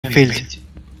field.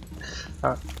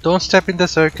 Don't step in the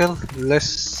circle.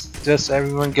 Let's just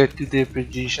everyone get to their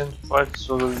position first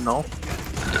so we'll know.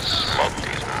 Just smoke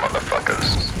these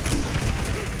motherfuckers.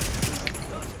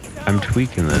 I'm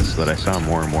tweaking this so that I sound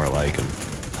more and more like him.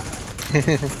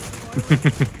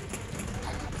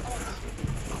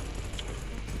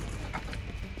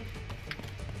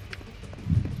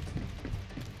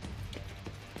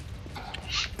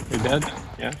 You're dead?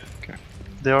 Yeah? Okay.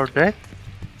 They are dead.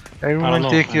 Everyone know,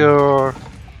 take man. your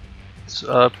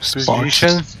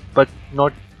positions, but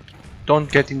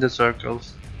don't get in the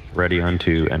circles. Ready on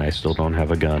 2, and I still don't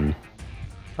have a gun.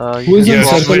 Who's in Yeah,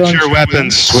 circle switch on your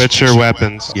weapons. Switch your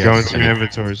weapons. Yes. Go into your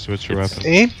inventory. Switch your weapons.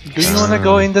 Aim, do you wanna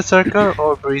go in the circle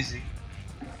or Breezy?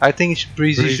 I think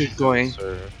Breezy should go in.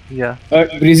 Yeah.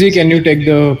 Breezy, can you take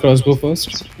the crossbow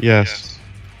first? Yes.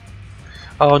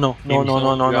 Oh no.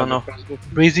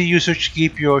 Breezy, you should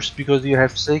keep yours because you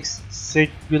have 6. Sid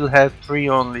will have 3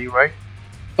 only, right?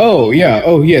 Oh yeah.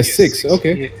 Oh yes, 6.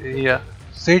 Okay. Yeah.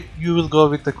 Sid, you will go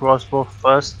with the crossbow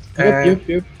first, and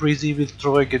Yep. Breezy will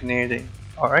throw a grenade in.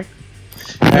 Alright?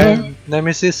 And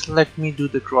Nemesis, let me do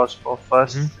the crossbow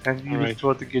first, and we will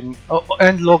throw the grenade. Oh,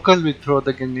 and Local will throw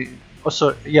the grenade. Oh,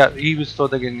 sorry. Yeah, he will throw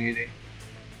the grenade in.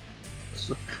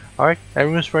 So, alright,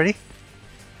 everyone's ready?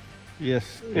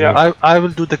 Yes. Yeah. I will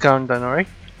do the countdown, alright?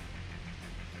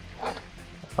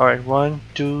 Alright, 1,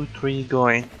 2, 3,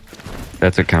 going.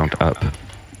 That's a count up.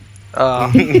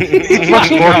 It's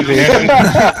much more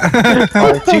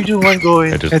Alright, 3, 2, 1, go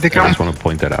in. I just want to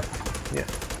point that out. Yeah.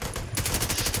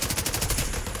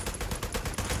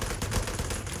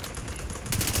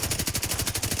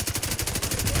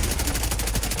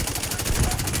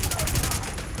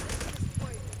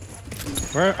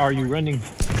 Where are you running?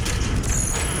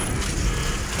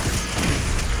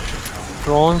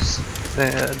 Drones,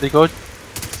 they go.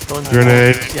 Drones.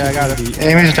 Grenade. Yeah, I got it.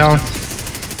 Aim is down.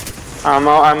 I'm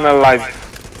alive.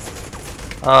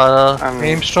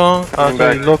 Aim strong. I'm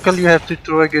Sorry, back. Local, you have to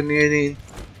throw a grenade in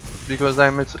because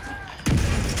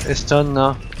it's done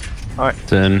now. Alright.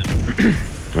 Then,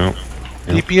 well,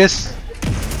 yeah. DPS.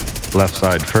 Left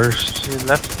side first. You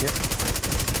left, yeah.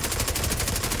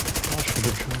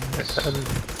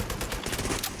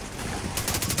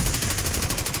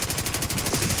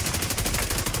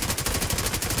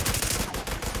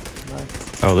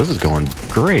 Oh, this is going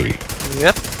great.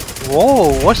 Yep.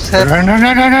 Whoa, what's happening?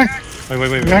 Run.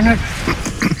 Wait. Run.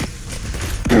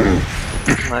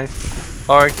 Nice.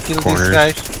 Alright, kill Corners. this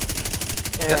guy.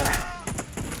 Yeah.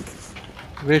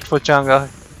 Wait for Changa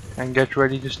and get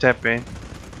ready to step in.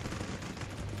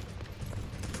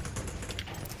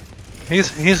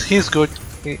 He's good.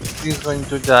 He's going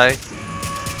to die.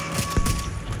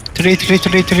 3.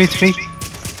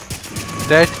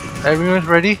 Dead. Everyone's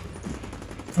ready?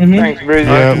 Thanks, Breezy.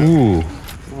 Yeah. Ooh.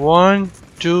 1,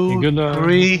 2, You good,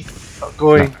 3.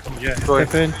 Going. Yeah. Going.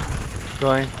 Step in.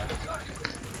 Going.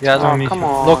 Yeah, Oh, no, come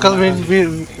on. Local win.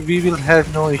 We will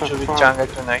have no issue with Changa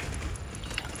tonight.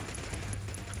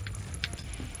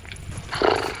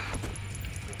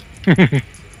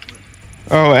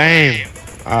 Oh, aim.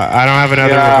 I don't have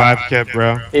another revive kit,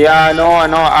 bro. Yeah, I know.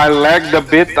 I lagged a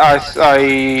bit. I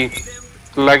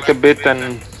lagged a bit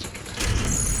and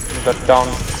got down.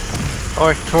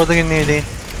 Alright, throw the grenade in.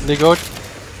 They got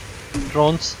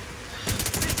drones.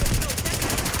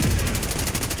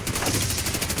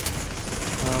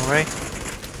 Alright.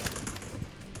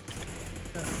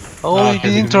 Oh, you okay,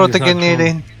 didn't the throw the grenade's not grenade thrown.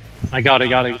 in. I got it.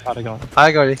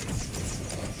 I got it.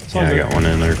 Yeah, I got one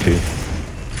in there too.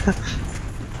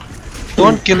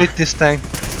 Don't kill it this time.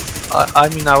 I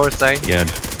mean our side. Yeah,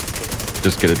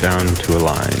 just get it down to a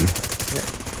line.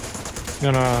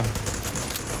 Gonna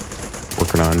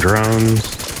Working on drones.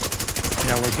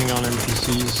 working on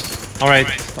NPCs. Alright,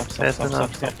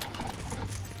 stop.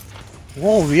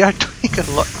 Whoa, we are doing a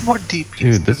lot more DPS.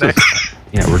 Dude, this today. is...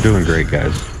 Yeah, we're doing great,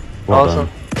 guys. Well Awesome.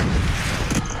 done.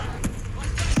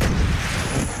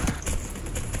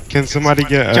 Can somebody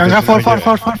get Changa, fall.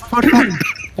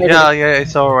 Yeah,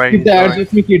 it's alright. Hit the ads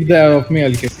with me, hit the of me,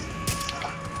 I'll kill.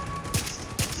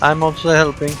 I'm also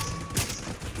helping.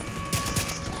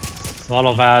 A lot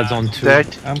of ads on 2.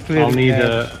 Dead.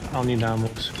 I'll need ammo.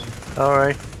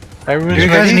 Alright. Everyone's Do you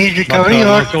guys ready? need recovery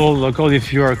or? Local,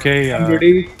 if you're okay. I'm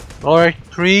ready. Alright,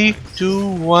 3, 2,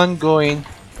 1, go in.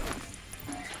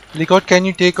 Ligot, can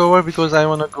you take over because I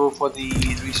wanna go for the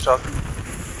restock.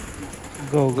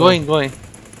 Go in.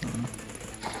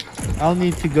 I'll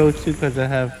need to go too because I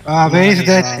have. Where is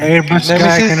that Airbus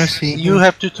guy? I cannot see. You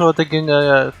have to throw the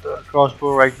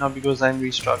crossbow right now because I'm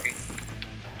restocking.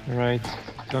 Right.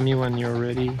 Tell me when you're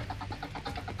ready.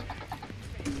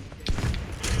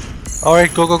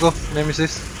 Alright, go.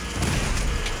 Nemesis.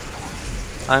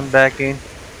 I'm back in.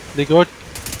 They got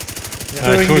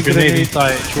Throw a the grenade grenade.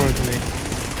 inside. Throw a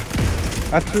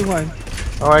grenade. I threw one.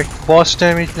 alright. Boss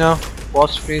damage now.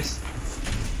 Boss face.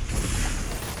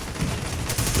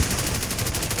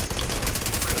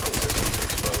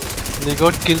 They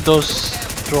got kill those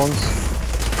drones.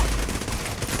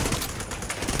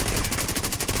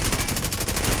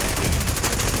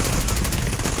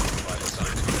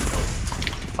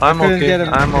 I'm Couldn't okay. get him,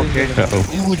 I'm couldn't okay. get him.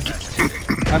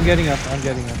 Uh-oh. I'm getting up. I'm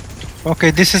getting up.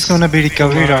 Okay, this is gonna be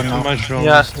recovery round Too now. much drones.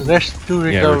 Yeah, rest to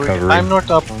recovery. recovery. I'm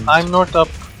not up. I'm not up.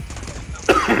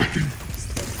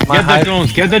 My Get the height-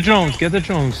 drones. Get the drones. Get the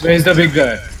drones. Where's the big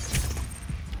guy?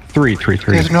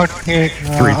 333. He's not here.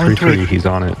 On 333. He's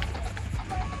on it.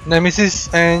 Nemesis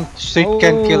and Sid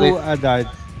can kill it. I died.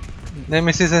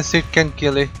 Nemesis and Sid can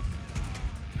kill it.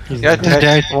 He's Yeah, dead.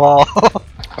 dead. Wow.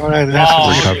 Alright, Wow.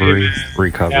 Recovery.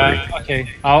 Recovery. Yeah, okay.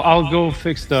 I'll go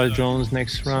fix the drones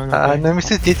next round. Okay?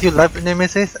 Nemesis, did you love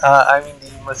Nemesis? I mean the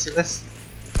Merciless.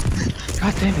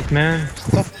 God damn it, man.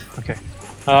 Stop. Okay.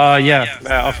 Yeah,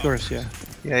 of course, yeah.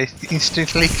 Yeah, it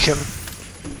instantly killed.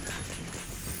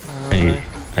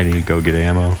 I need to go get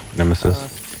ammo. Nemesis.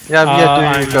 Yeah, we are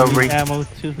I'm doing recovery. Ammo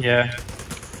too. Yeah.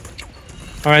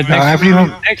 Alright,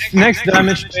 everyone- next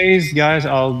damage phase, guys,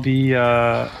 I'll be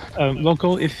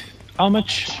local. If how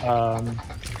much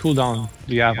cooldown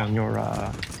do you have on your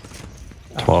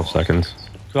 12 seconds.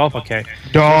 12? Okay.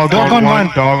 Dog on one.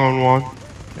 Dog on one.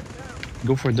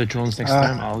 Go for the drones next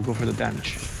time. I'll go for the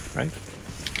damage. Right?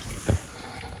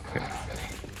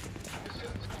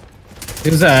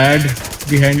 There's an ad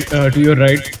behind, to your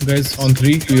right, guys, on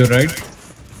 3, to your right.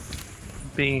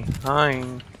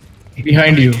 Behind.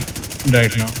 Behind you,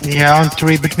 right now. Yeah, on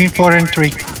 3, between 4 and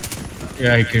 3.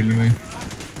 Yeah, I killed me.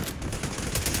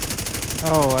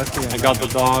 Oh, I see. I got the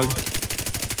dog,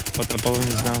 but the balloon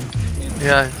is down.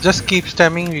 Yeah, just keep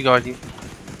spamming. We got you.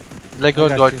 Lego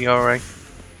got got you. you. Alright.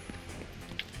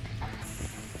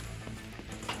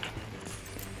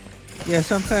 Yeah,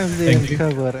 sometimes they Thank you.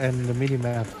 uncover and the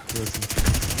minimap doesn't.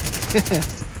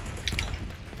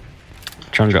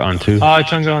 Chunga on 2.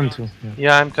 Chunga on too. Yeah.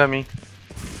 Yeah, I'm coming.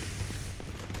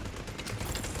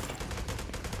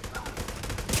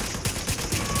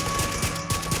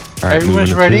 Alright, Everyone's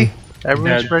moving to ready? 2.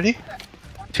 Everyone's Dead. ready?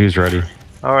 2's ready.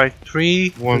 Alright, 3,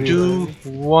 One. 2,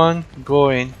 1, go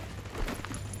in.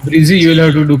 Breezy, you'll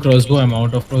have to do crossbow. I'm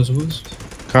out of crossbows.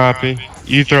 Copy.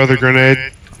 You throw the grenade.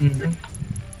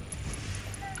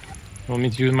 Want me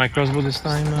to use my crossbow this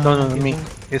time? No, me. Ethan?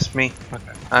 It's me.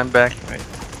 Okay. I'm back. Right.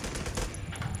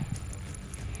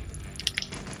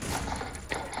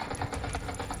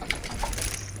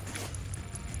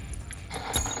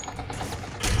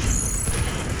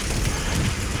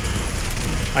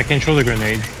 I can throw the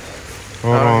grenade.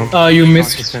 Hold on. You It's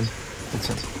missed. in. It's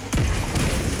in.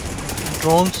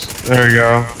 Drones. There you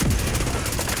go.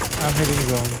 I'm hitting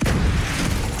zone.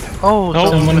 Oh,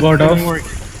 No, Someone got didn't off. work.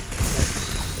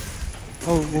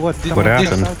 Oh, what? What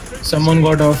happened? Someone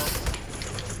got off.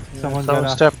 Someone someone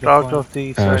got stepped off out the of the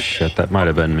Oh search. shit, that might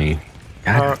have been me.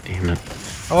 God Uh, damn it.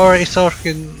 Alright, it's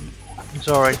okay. It's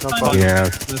alright, no problem. Yeah,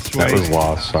 That's that right. was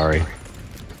lost, sorry.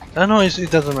 No, it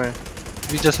doesn't matter.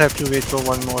 We just have to wait for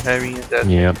one more heavy and then.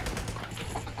 Yep.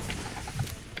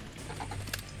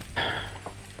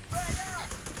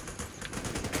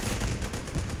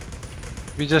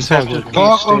 We just It's all have to good.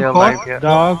 keep stay alive here.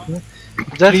 dog.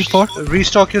 Just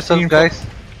restock yourself, guys.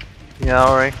 Yeah,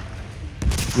 alright.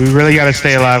 We really gotta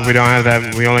stay alive. We don't have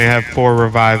that. We only have 4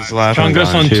 revives left.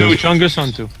 Chungus on two. 2. Chungus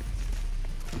on 2.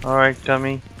 Alright,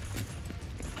 coming.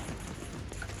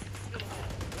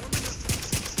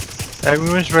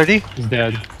 Everyone's ready? He's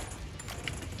dead.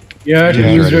 Yeah, Yeah,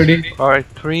 he's ready. ready. Alright,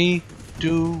 3,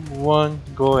 2, 1,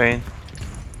 go in.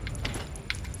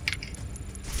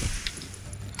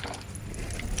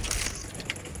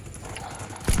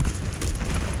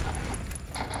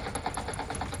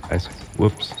 Guys,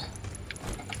 whoops.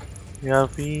 Yeah,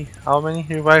 how many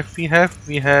revive we have?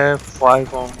 We have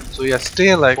 5 on. So yeah, stay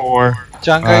alive. 4.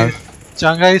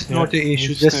 Changa is Yeah, not the you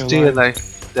issue, stay just stay alive.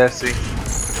 That's it.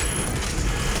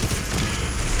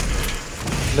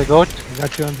 Legot, I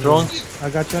got you on drone. drones. I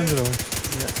got you on drone.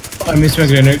 I missed my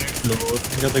grenade.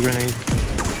 Got the grenade.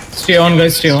 Stay on,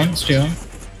 guys. Stay on. Stay on.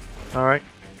 Alright.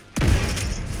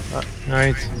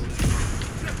 Alright.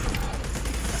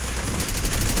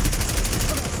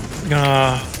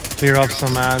 Gonna clear up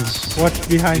some ads. What's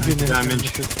behind you?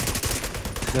 Damage.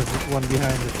 There's one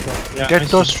behind the truck. Yeah, I Get see.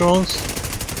 those drones.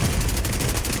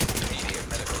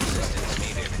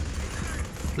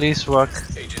 Please work.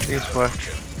 Please work.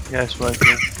 Yes,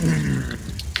 working.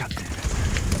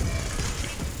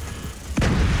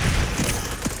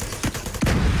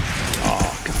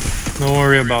 Don't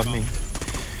worry about me.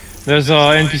 There's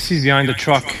NPCs behind the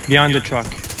truck. Behind the truck.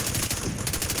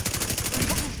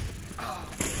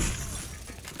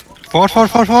 4.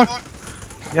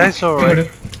 Yeah, it's alright. I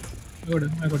got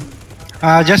it.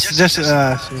 Just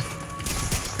I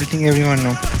think everyone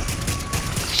know.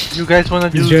 You guys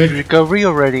wanna do Jet. recovery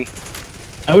already?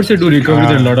 I would say do recovery.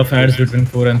 There are a lot of ads between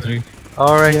 4 and 3.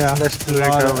 Alright, Yeah, let's do a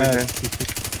lot of recovery then. ads.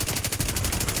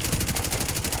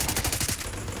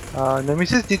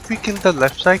 Nemesis, did we kill the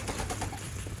left side?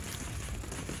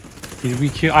 Did we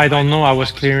kill? I don't know. I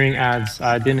was clearing ads.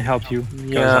 I didn't help you.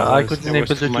 Yeah, I couldn't there able was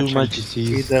to too do much NPCs.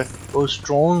 either. Those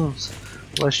drones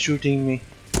were shooting me.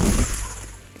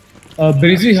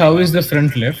 Breezy, how is the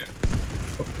front left?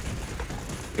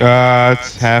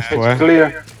 It's halfway.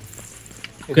 Clear.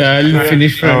 Okay, I'll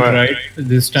finish front Alright. right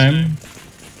this time.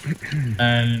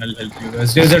 And I'll help you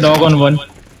guys. There's a dog on 1.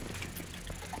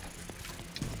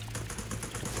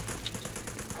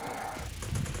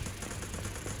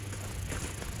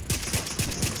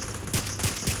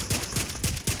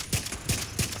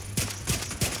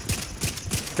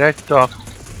 That dog.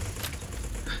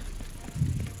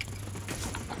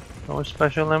 No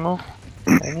special ammo?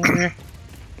 Anywhere?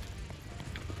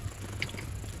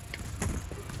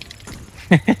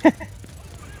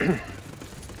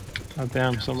 Oh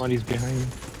damn! Somebody's behind me.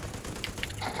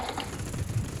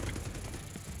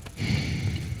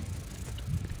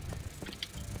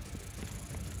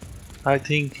 I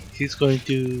think he's going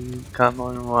to come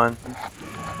on 1.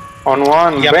 On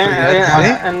 1. Yep,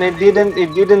 that's And it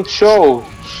didn't show.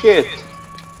 Shit.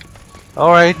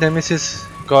 Alright, Nemesis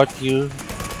got you.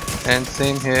 And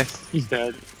same here. He's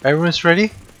dead. Everyone's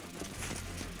ready?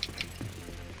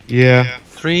 Yeah.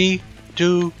 3,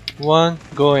 2, 1,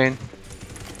 go in.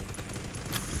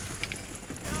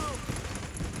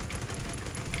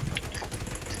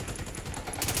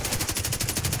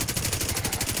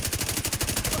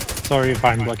 Sorry if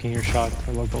I'm blocking your shot,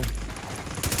 local.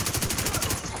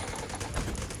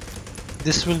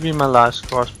 This will be my last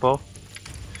crossbow.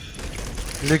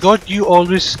 Legot, you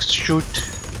always shoot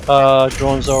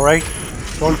drones, alright?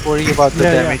 Don't worry about the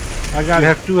Yeah, damage. I got You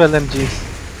it. have 2 LMGs.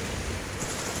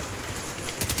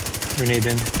 Grenade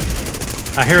in.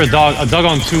 I hear a dog. A dog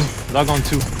on 2. Dog on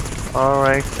 2.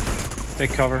 Alright.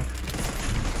 Take cover.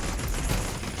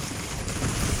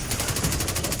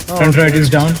 Front right is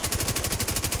down.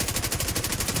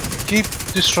 Keep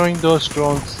destroying those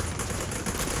drones.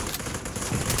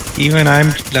 Even I'm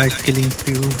like killing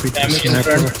few with the Damage in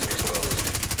sniper. front.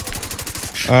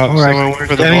 Alright. Someone went for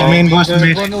the Damage ball. main boss There's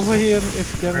mate. one over here.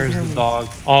 If you Where's hear the me. dog?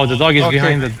 Oh, the dog is Okay.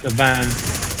 behind the van.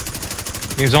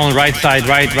 He's on right side.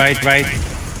 Right.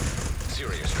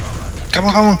 Come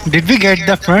on. Did we get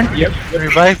the front? Yep.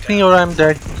 Revive me or I'm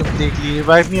dead completely.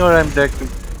 Revive me or I'm dead.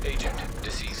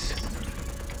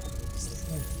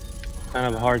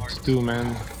 Kind of hard to do,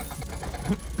 man.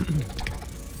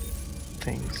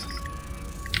 Things.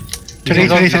 Three.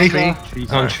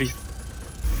 He's on tree.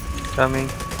 Coming.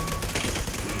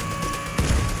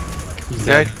 He's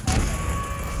Dead. dead.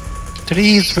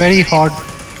 3 is very hot.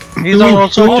 He's on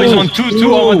also Oh, he's 2. on 2.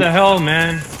 Oh, what the hell,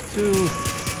 man?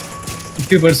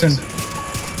 50%.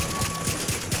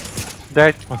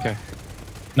 Dead. Okay.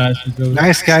 Nice.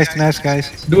 Nice guys.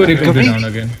 Do a recovery round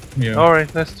again. Yeah.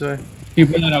 Alright, let's do it.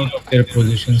 People are out of their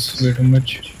positions way too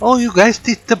much. Oh, you guys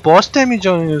did the boss damage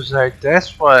on your side.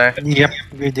 That's why. Yep,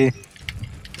 we did.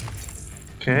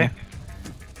 Okay.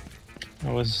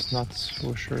 I was not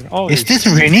so sure. Oh, Is it's-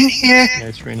 this raining here? Yeah,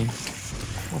 it's raining.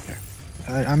 Okay.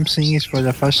 I'm seeing it for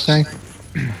the first time.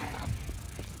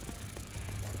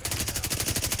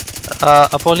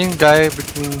 Appalling guy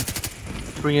between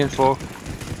 3 and 4.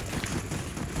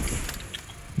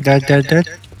 Dead.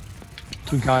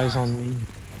 2 guys on me.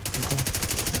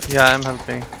 Yeah, I'm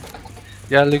helping.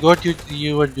 Yeah, Legot,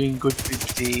 you were doing good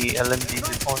with the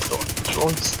LMGs on those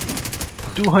drones.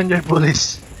 200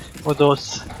 bullets for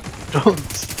those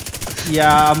drones.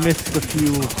 Yeah, I missed a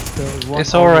few. The one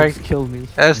It's alright. almost killed me.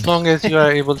 As long as you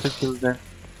are able to kill them.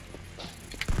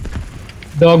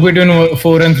 Dog between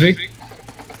 4 and 3.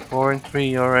 4 and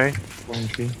 3, alright. 4 and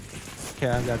 3. Okay,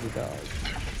 I got the dog.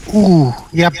 Ooh,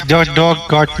 yep, the dog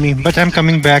got me, but I'm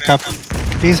coming back up.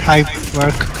 Please hype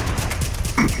work.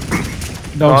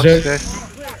 Dog's dead. dead.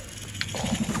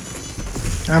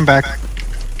 I'm back.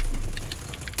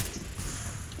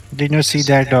 Did not see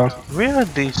that dog. Where are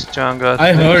these Changas?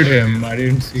 I heard him. I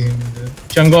didn't see him.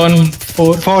 Changa on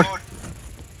 4. 4.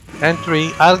 And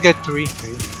 3. I'll get 3.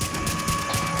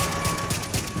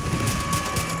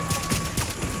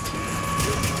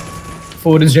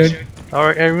 4 is dead.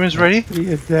 Alright, everyone's ready? He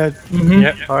is dead. Mm-hmm.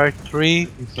 Yep. Alright, 3,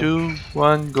 2,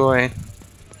 1, go in.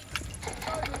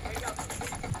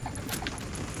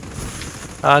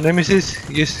 Nemesis,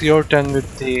 it's your turn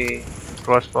with the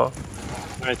crossbow.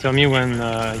 Alright, tell me when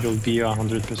you'll be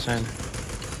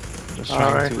 100%. Just trying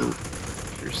Alright. to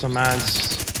hear some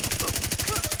ads.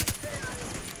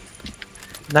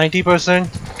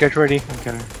 90%. Get ready.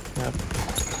 Okay. Yep.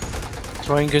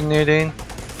 Throwing grenade in.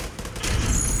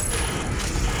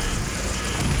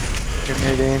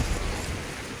 Grenade in.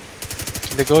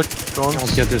 They go drones.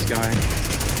 I'll get this guy.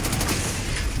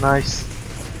 Nice.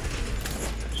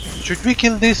 Should we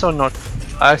kill this or not?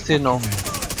 I say no.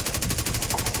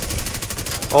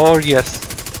 Or yes.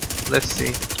 Let's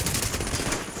see.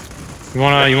 You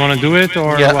wanna do it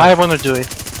or Yeah, what? I wanna do it.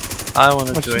 I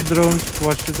wanna Watch do the it. drones.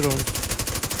 Watch the drones.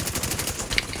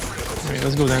 Alright,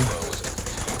 let's go then.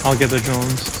 I'll get the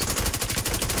drones.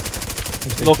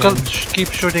 If they Local, can.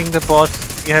 keep shooting the boss.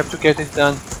 You have to get it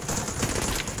done.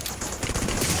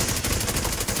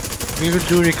 We will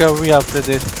do recovery after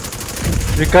this.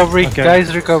 Recovery, Okay.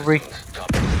 guys, recovery.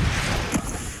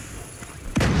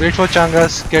 Wait for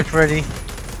Changas, get ready.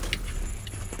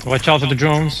 Watch out for the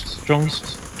drones.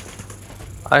 Drones.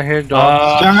 I hear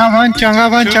dogs. Changa one,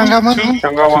 Changa one, Changa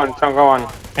one. Changa one.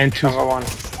 And two. Changa one.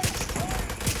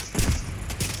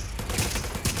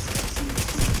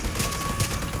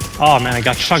 Oh man, I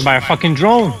got shot by a fucking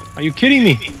drone. Are you kidding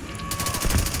me?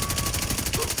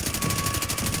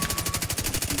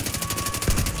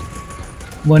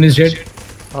 One is dead.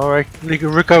 Alright,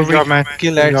 recovery, job, man.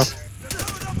 kill Good ads.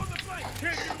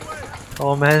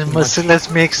 Oh man, merciless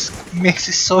makes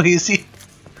it so easy.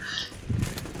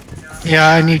 Yeah,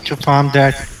 I need to farm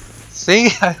that. See,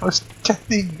 I was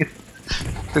telling you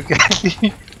to get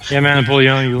me. Yeah man,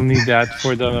 Napoleon, you'll need that.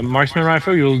 For the marksman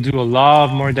rifle, you'll do a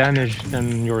lot more damage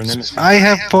than your nemesis. I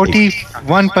have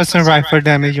 41% rifle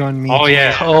damage on me. Oh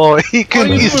yeah. Oh, he can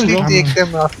Oh, easily yeah. take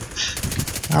them out.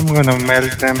 I'm gonna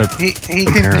melt them. He can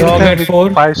kill Dog them at with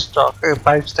 4.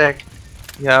 5 stack.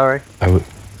 Yeah, alright.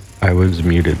 I was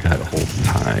muted that whole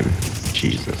time.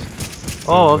 Jesus.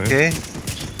 Oh, okay.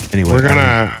 Anyway, We're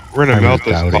gonna I melt was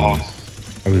this doubting- ball.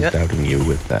 I was Yep. doubting you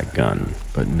with that gun,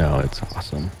 but no, it's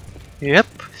awesome. Yep.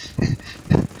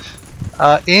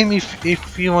 Aim,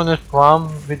 if you wanna farm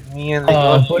with me and Lego, you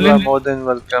are Poland? more than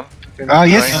welcome. You can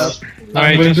Yes. join us. I'm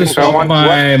Alright, going to just- swap What?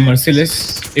 my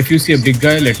merciless. If you see a big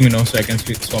guy, let me know so I can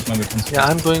swap my weapons. Yeah,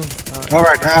 I'm going.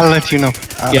 Alright, I'll let you know.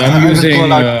 Yeah, I I'm will using.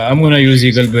 go out. I'm gonna use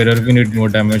Eagle Bearer. We need more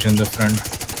damage on the front.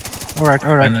 Alright.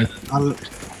 And I'll,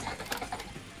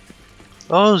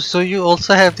 Oh, so you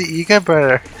also have the Eager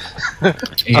brother.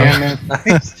 yeah, man.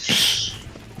 Nice.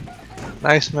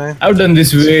 Nice, man. I've done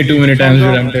this way too many times,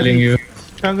 but I'm telling you.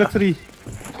 Changa 3.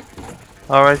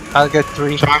 Alright, I'll get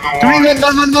 3. One.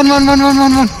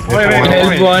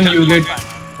 Help one, you get.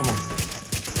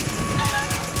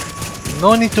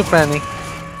 No need to panic.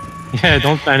 Yeah,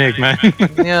 don't panic, man.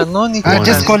 Yeah, no need to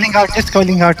Just panic.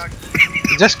 calling out.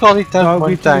 Just call it out Dog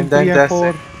one between time, then 3 and that's 4.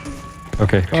 it.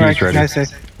 Okay, Alright, choose ready. that's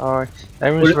it. Alright,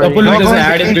 everyone's ready. Apollo Dog doesn't on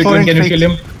add in between 4 between. and Can you 3. kill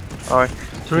him? Alright,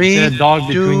 It's 3, a dog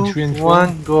between 2, 3 and 4.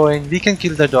 1, go in. We can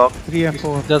kill the dog. 3 and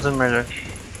 4. It doesn't matter.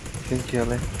 You can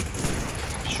kill it.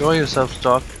 Show yourself,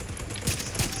 dog.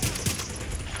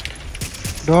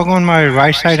 Dog on my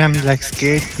right side, I'm like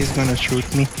scared. He's gonna shoot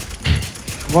me.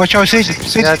 Watch out, sit.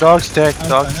 Yeah, dog's dead.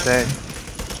 Dog's dead.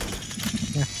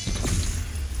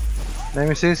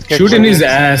 Nemesis, get Shoot in ready. his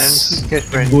ass. Nemesis,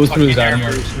 get ready. Go through his Fucking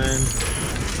armor. airburst, man.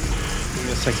 Give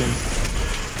me a second.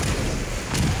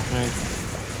 Right.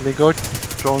 They got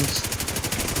drones.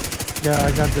 Yeah,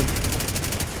 I got them.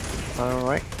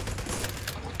 Alright.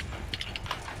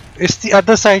 It's the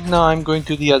other side now. I'm going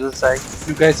to the other side.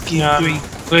 You guys keep Yeah, doing. I'm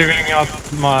clearing out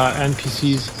my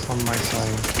NPCs on my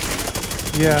side.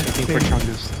 Yeah, Checking for same.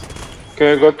 Chungus.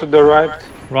 Okay, go to the right.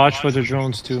 Watch for the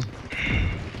drones too.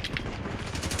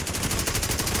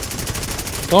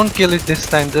 Don't kill it this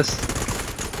time. Just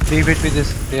leave it with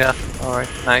this. Yeah. Alright.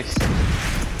 Nice.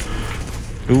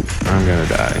 Oop, I'm gonna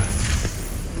die.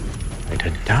 I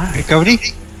didn't die. Recovery.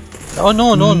 Oh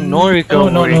no no no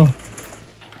recovery. No.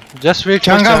 Just wait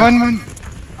for Changa Chang. one.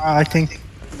 I think.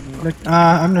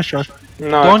 I'm not sure. No,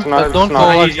 Don't- it's not. don't it's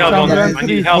not. go I need help on Changa that. I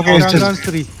need help Okay, on it's that. just- Changa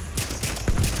 3.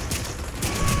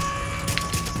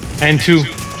 And 2.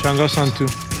 Chungos on 2.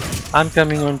 I'm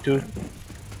coming on too.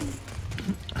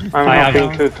 I'm I have.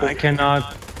 helping too. I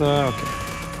cannot. Okay.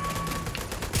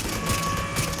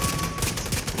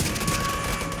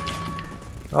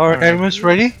 Alright, everyone's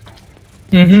ready?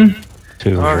 Mm-hmm. 2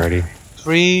 is Alright. ready.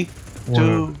 3,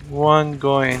 2, 1,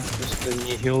 go in. Just the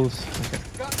knee heals. Okay.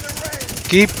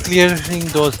 Keep clearing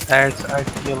those ads. I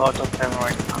see a lot of them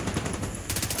right now.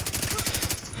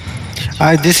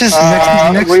 This is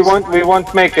next. We won't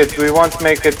make it. We won't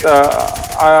make it. do you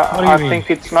I mean? think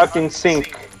it's not in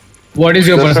sync. What is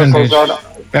your The percentage? circles are.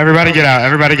 Everybody get out.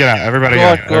 Everybody get out. Everybody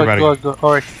get out. Everybody. Go.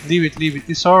 Alright, leave it.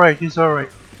 It's alright.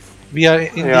 We are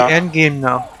in Yeah. the end game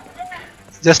now.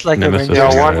 Just like Nemesis.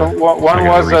 Avengers. Yeah, I one gotta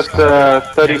was at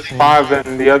restart. 35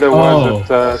 and the other was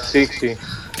at 60.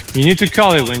 You need to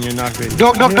call it when you're not ready.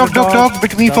 Dog,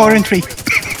 between 4 and 3.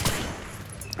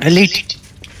 Elite.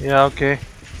 Yeah, okay.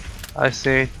 I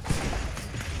say it.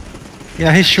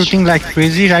 Yeah, he's shooting like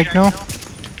crazy right now.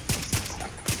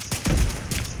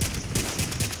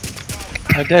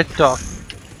 A dead dog.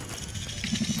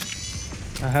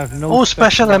 I have no. Oh,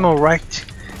 special ammo, right?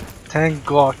 Thank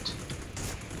God.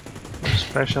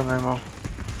 Special ammo.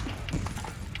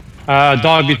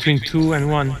 Dog between 2 and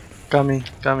 1. Coming.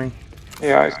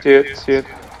 Yeah, I see it.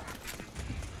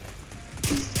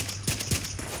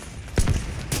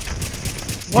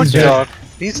 What He's dead. dog?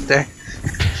 He's dead.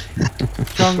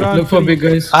 Look for big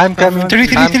guys. I'm coming. Three.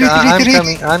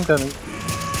 I'm coming.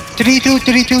 3, 2.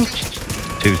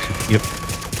 2. Yep.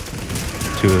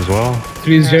 2 as well.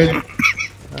 3 is dead.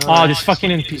 Oh, these fucking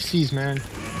NPCs, man.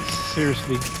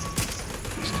 Seriously.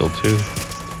 Still 2.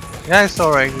 Yeah, it's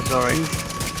alright.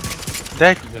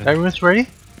 Dead. Everyone's ready?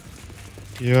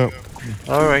 Yep.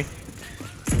 Alright.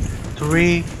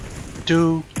 3,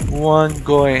 2, 1,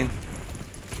 go in.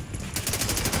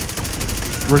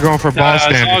 We're going for boss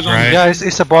it's damage, all right? Yeah,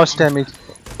 it's a boss damage.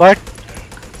 But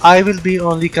I will be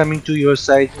only coming to your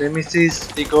side. Nemesis,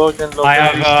 the goat and local I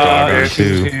have on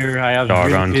issues two. here. I have Dog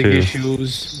really on big 2.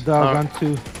 issues. Dog on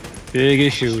 2. Big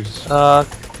issues.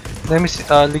 Nemesis,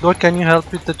 Ligot, can you help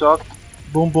with the dog?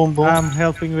 Boom. I'm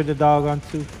helping with the dog on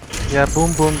 2. Yeah,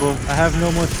 boom. I have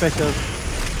no more specials.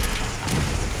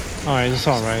 Alright, it's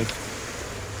alright.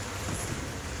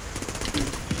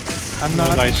 I'm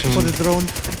not die soon. for the drone.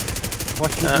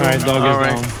 Watch the drone. Alright, dog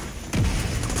alright. is down.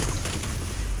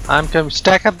 I'm coming.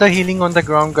 Stack up the healing on the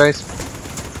ground, guys.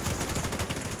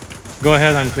 Go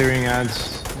ahead, I'm clearing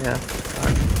ads. Yeah.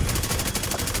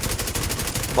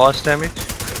 Boss damage.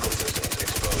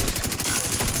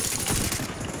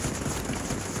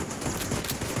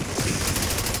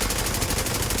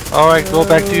 Alright, go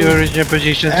back to your original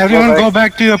positions. Everyone go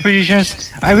back to your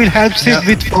positions. I will help Sid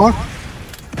with 4.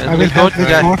 I will help with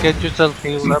that. 4. Get yourself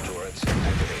healed up.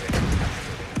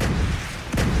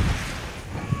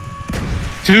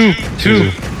 2.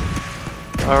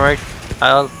 Alright,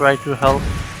 I'll try to help.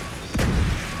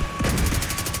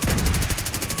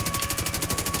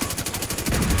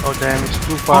 Oh damn, it's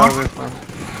too far away from.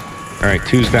 Alright,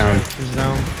 2's down. He's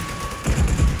down.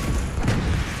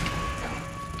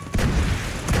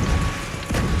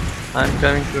 I'm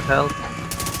coming to help.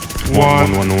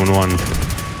 1.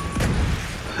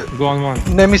 Go on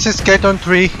 1. Nemesis, get on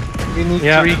 3. We need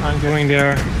Yeah, 3. I'm going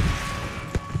there.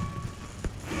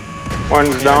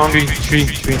 One's down. 3.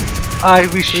 I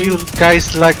wish you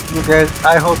guys luck.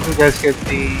 I hope you guys get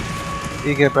the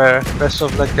Eager Bear. Best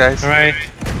of luck, guys. Alright.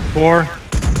 4.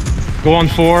 Go on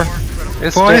 4.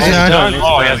 It's 4 is done. done.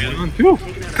 Oh, yeah, it's done. Phew.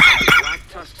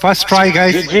 First try,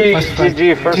 guys.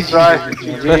 GG, first try.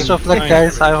 Best of luck,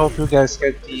 guys. I hope you guys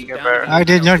get the Eager Bear. I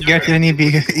did not get any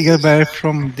big eagle bear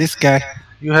from this guy.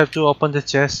 You have to open the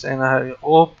chest, and I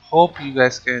hope you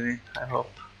guys get it. I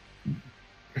hope.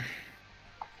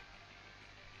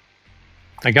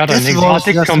 I got This an was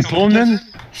exotic just- component.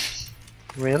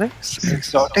 Really?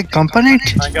 Exotic component?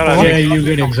 I got a Yeah, you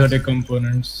get exotic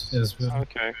components as well.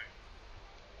 Okay.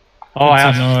 Oh, I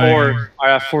It's have annoying. 4. I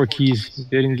have 4 keys.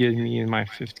 They didn't give me my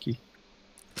 5th key.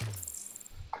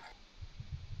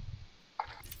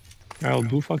 I'll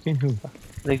do fucking who?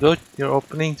 They go. You're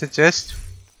opening the chest.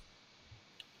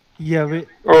 Yeah, wait.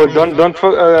 Oh, don't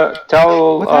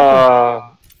tell. What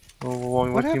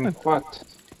happened? What do you mean? happened? What?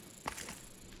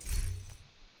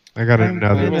 I got I'm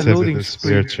another in a tip of loading the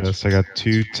spear screen. chest. I got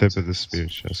 2 tip of the spear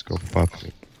chest. Go fuck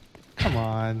me. Come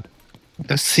on.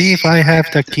 Let's see if I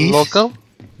have the keys. Local?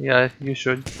 Yeah, you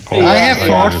should. I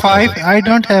have 4, 5. I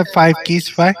don't have 5 keys.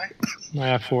 5. I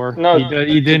have 4. No,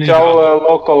 he didn't. tell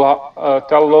local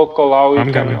how I'm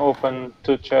you can coming. open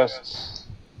 2 chests.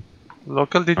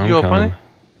 Local, did I'm you open coming. it?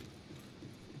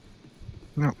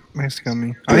 No, it's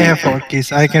coming. I have 4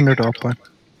 keys. I cannot open.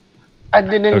 I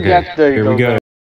didn't Okay, get the here we go.